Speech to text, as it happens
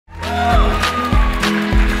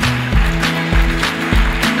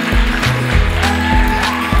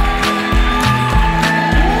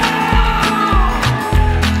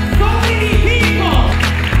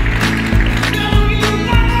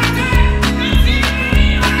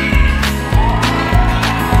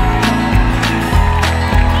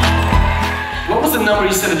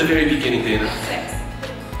you said at the very beginning, Dayna? 6.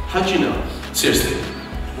 How'd you know? Seriously.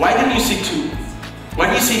 Why didn't you say 2?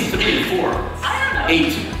 Why didn't you say 3, 4? I don't know.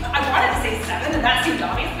 8? I wanted to say 7, and that seemed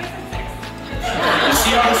obvious, but I said 6. You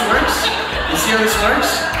see how this works? You see how this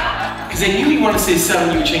works? Because I knew you wanted to say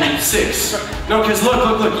 7, you would change it to 6. No, because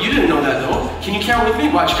look, you didn't know that though. Can you count with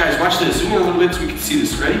me? Watch, guys, watch this. Zoom in a little bit so we can see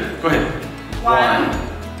this. Ready? Go ahead. 1,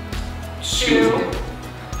 2,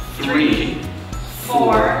 3,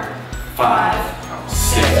 4, 5,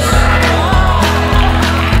 6.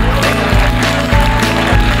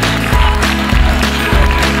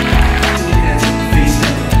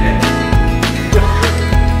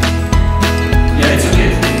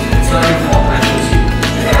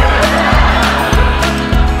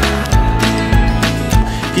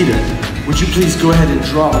 Peter, would you please go ahead and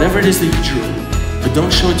draw whatever it is that you drew, but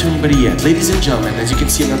don't show it to anybody yet. Ladies and gentlemen, as you can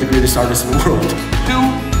see, I'm not the greatest artist in the world. 2,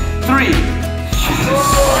 3.